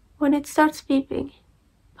 when it starts beeping,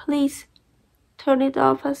 please turn it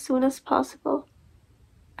off as soon as possible.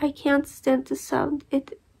 I can't stand the sound.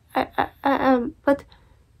 But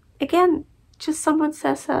again, just someone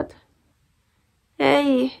says that,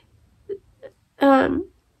 hey,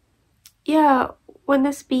 yeah, when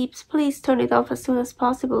this beeps, please turn it off as soon as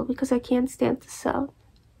possible because I can't stand the sound.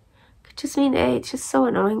 Could just mean, hey, it's just so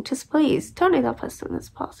annoying. Just please turn it off as soon as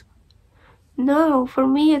possible. No, for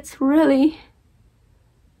me, it's really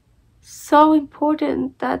so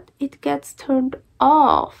important that it gets turned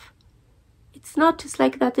off. It's not just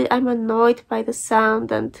like that I'm annoyed by the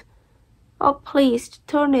sound and, oh, please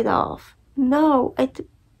turn it off. No, it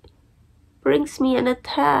brings me an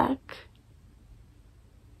attack.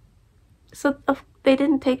 So they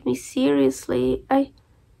didn't take me seriously.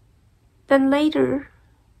 Then later,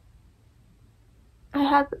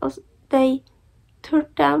 they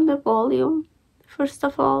turned down the volume, first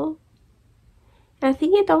of all. And I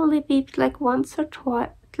think it only beeped like once or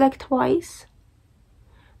twice.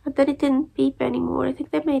 And then it didn't beep anymore. I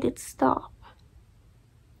think they made it stop.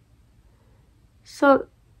 So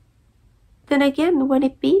then again, when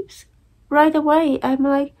it beeps, right away, I'm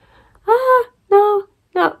like, no.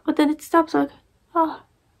 But then it stops, like, oh,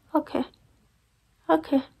 okay, I'm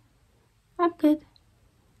good.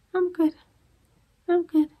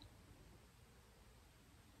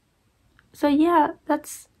 So yeah,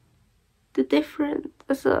 that's the difference.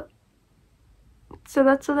 So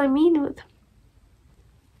that's what I mean with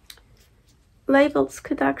labels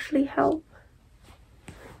could actually help.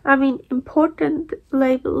 I mean, important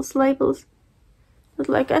labels, but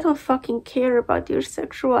like, I don't fucking care about your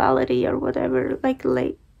sexuality or whatever, like,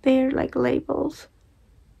 they're like labels.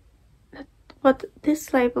 But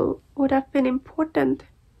this label would have been important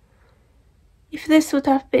if this would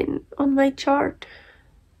have been on my chart.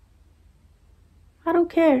 I don't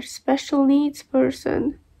care, special needs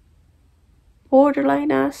person, borderline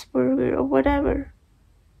Asperger, or whatever.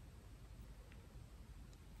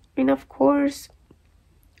 And of course,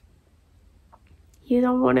 you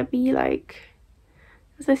don't want to be like,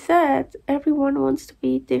 as I said, everyone wants to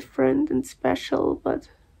be different and special, but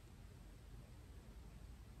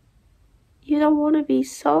you don't want to be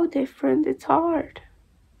so different. It's hard.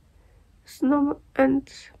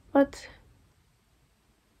 But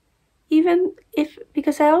even if,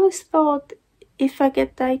 because I always thought if I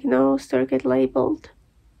get diagnosed or get labeled,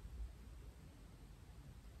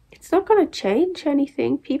 it's not going to change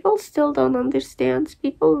anything. People still don't understand.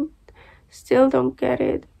 People still don't get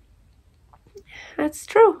it. That's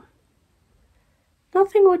true.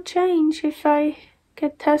 Nothing would change if I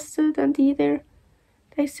get tested and either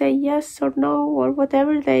they say yes or no or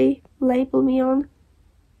whatever they label me on.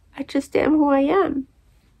 I just am who I am.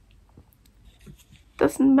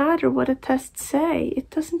 Doesn't matter what a test say. It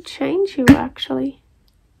doesn't change you, actually.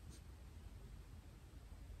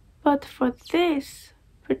 But for this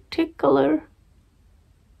particular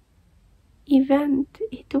event,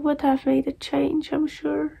 it would have made a change, I'm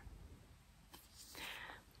sure.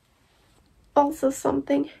 Also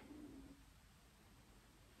something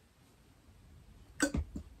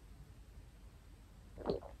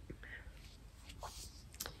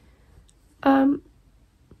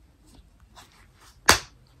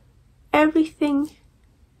everything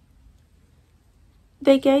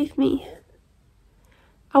they gave me,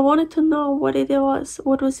 I wanted to know what it was,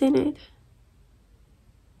 what was in it.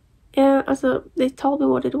 And they told me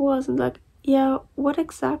what it was, and like, yeah, what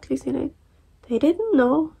exactly is in it? They didn't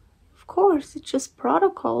know. Of course, it's just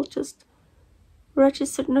protocol, just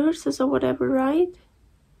registered nurses or whatever, right?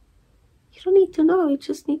 You don't need to know, you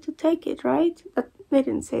just need to take it, right? They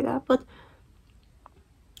didn't say that, but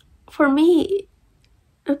for me,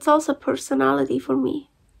 it's also personality for me.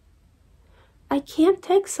 I can't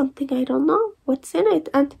take something I don't know what's in it,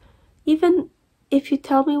 and even if you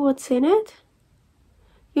tell me what's in it,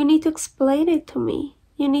 you need to explain it to me.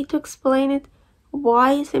 You need to explain it,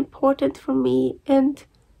 why it's important for me, and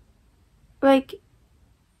like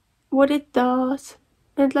what it does,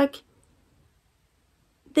 and like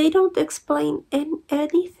they don't explain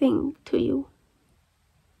anything to you.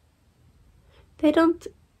 They don't.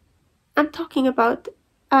 I'm talking about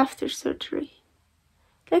after surgery.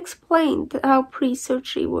 They explained how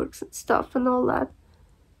pre-surgery works and stuff and all that.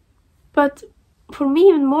 But for me,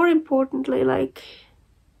 even more importantly, like,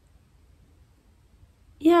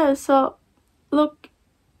 yeah, so look,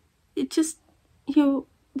 this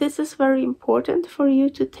is very important for you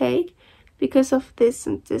to take because of this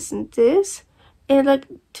and this and this. And like,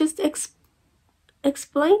 just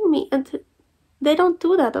explain me. And they don't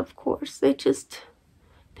do that, of course. They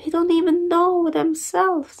don't even know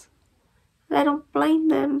themselves. I don't blame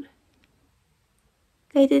them.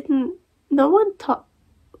 No one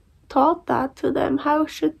taught that to them. How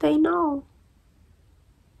should they know?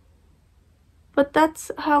 But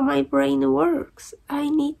that's how my brain works. I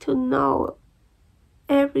need to know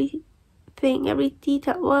everything, every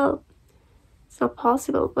detail. Well, it's not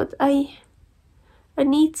possible, but I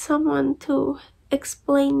need someone to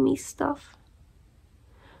explain me stuff.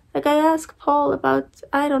 Like, I asked Paul about,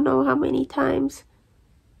 I don't know how many times,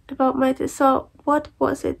 about so what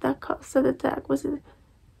was it that caused the attack? Was it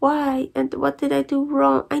why? And what did I do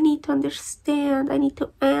wrong? I need to understand. I need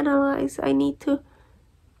to analyze. And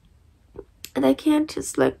I can't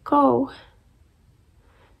just let go.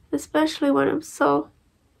 Especially when I'm so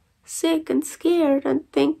sick and scared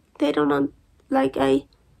and think they don't, like, I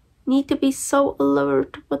need to be so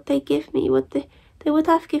alert what they give me. They would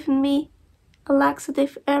have given me a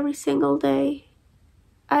laxative every single day.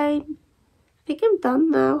 I think I'm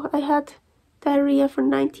done now. I had diarrhea for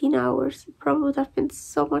 19 hours. It probably would have been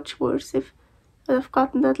so much worse if I'd have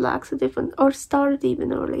gotten that laxative or started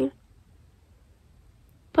even earlier.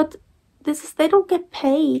 But they don't get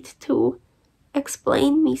paid to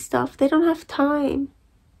explain me stuff. They don't have time.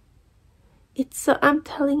 I'm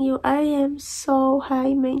telling you, I am so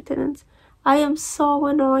high maintenance. I am so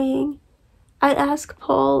annoying. I asked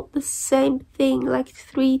Paul the same thing like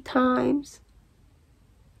 3 times.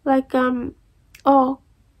 Like, oh,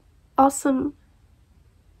 awesome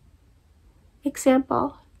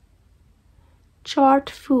example. Charred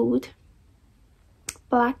food,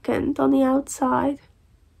 blackened on the outside.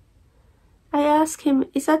 I asked him,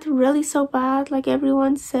 is that really so bad, like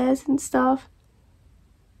everyone says and stuff?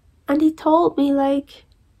 And he told me, like,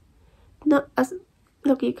 no,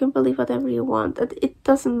 look, you can believe whatever you want. It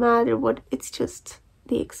doesn't matter it's just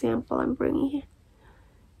the example I'm bringing here.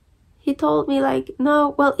 He told me, like,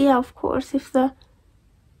 no, well, yeah, of course, if the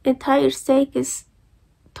entire steak is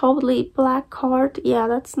totally black hard, yeah,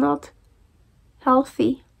 that's not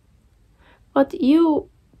healthy. But you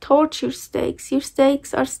torture steaks. Your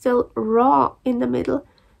steaks are still raw in the middle,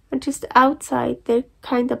 and just outside they're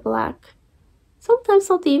kind of black. Sometimes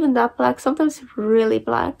not even that black, sometimes really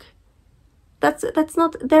black. That's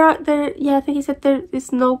not, yeah, I think he said there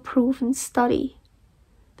is no proven study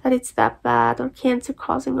that it's that bad or cancer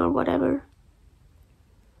causing or whatever.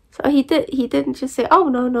 So he didn't just say, oh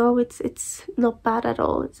no, it's not bad at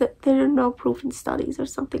all. There are no proven studies or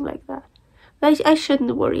something like that. I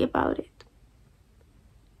shouldn't worry about it.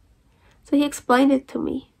 So he explained it to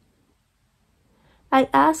me. I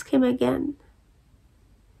asked him again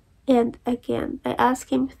and again. I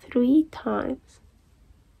asked him 3 times.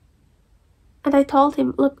 And I told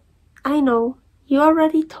him, look, I know, you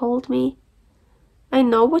already told me. I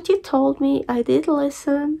know what you told me. I did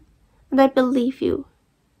listen, and I believe you.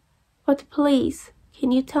 But please,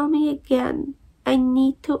 can you tell me again? I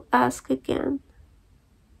need to ask again.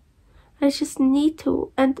 I just need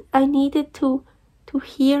to, and I needed to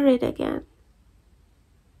hear it again.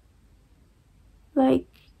 Like,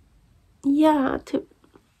 yeah,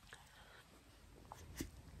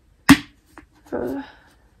 I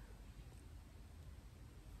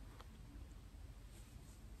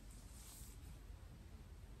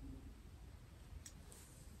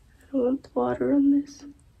want water on this.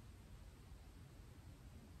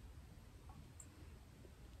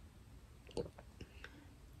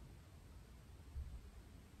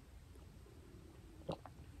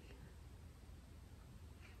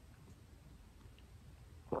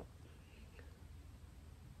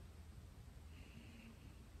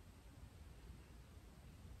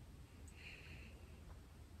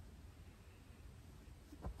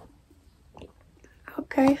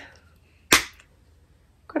 Okay.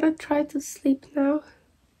 Gonna try to sleep now.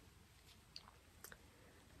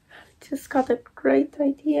 Just got a great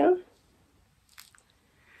idea.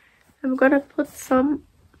 I'm gonna put some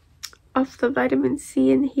of the vitamin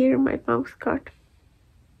C in here in my mouth guard.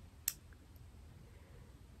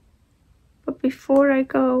 But before I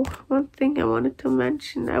go, one thing I wanted to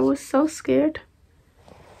mention. I was so scared.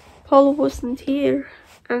 Paul wasn't here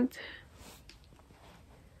and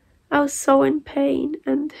I was so in pain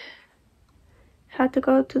and had to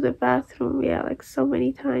go to the bathroom, yeah, like so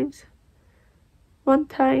many times. One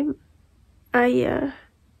time while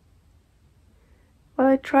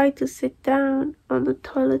I tried to sit down on the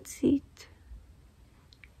toilet seat,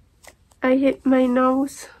 I hit my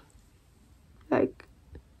nose, like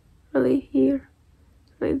really here,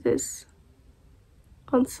 like this,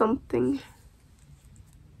 on something.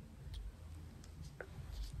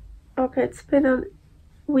 Okay, it's been a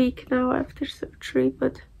week now after surgery,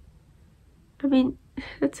 but I mean,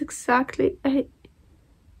 that's exactly, I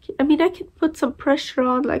mean, I can put some pressure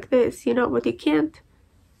on like this, you know, but you can't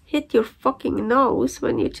hit your fucking nose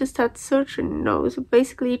when you just had surgery in your nose.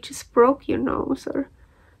 Basically, you just broke your nose or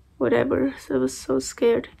whatever. So I was so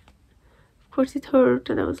scared. Of course, it hurt,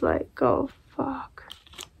 and I was like, oh, fuck.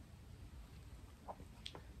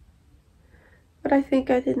 But I think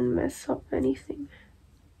I didn't mess up anything.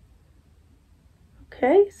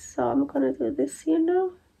 Okay, so I'm gonna do this here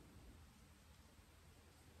now.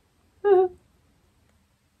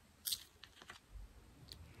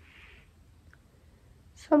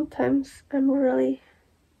 Sometimes I'm really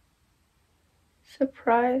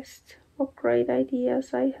surprised what great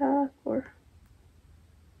ideas I have, or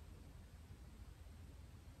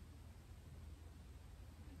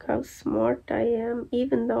how smart I am,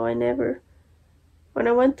 even though when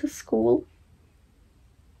I went to school,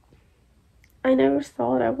 I never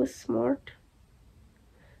thought I was smart.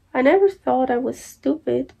 I never thought I was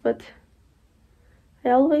stupid, but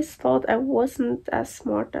I always thought I wasn't as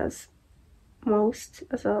smart as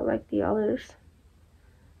like the others.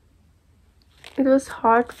 It was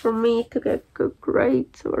hard for me to get good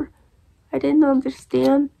grades, or I didn't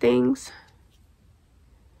understand things.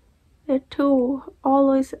 There too,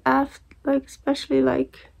 always after, like especially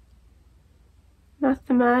like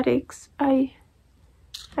mathematics, I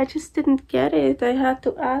just didn't get it. I had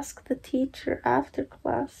to ask the teacher after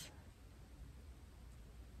class.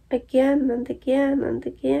 Again and again and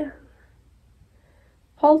again.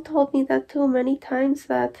 Paul told me that too many times,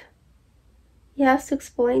 that he has to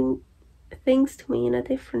explain things to me in a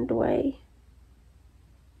different way.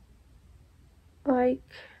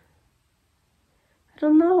 Like, I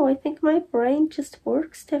don't know, I think my brain just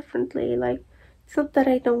works differently. Like, it's not that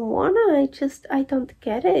I don't wanna, I don't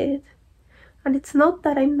get it. And it's not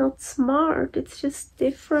that I'm not smart, it's just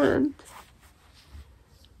different.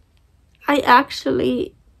 I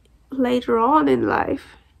actually, later on in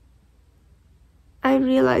life, I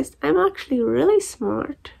realized I'm actually really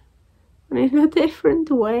smart. And in a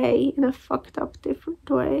different way, in a fucked up different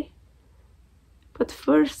way. But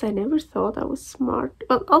first, I never thought I was smart.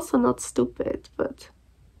 Well, also not stupid, but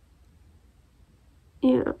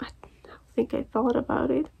you know, I don't think I thought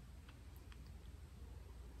about it.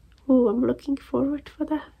 Oh, I'm looking forward for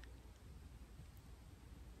that.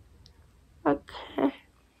 Okay,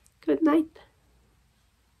 good night.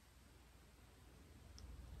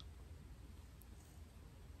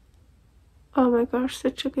 Oh my gosh,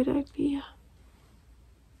 such a good idea.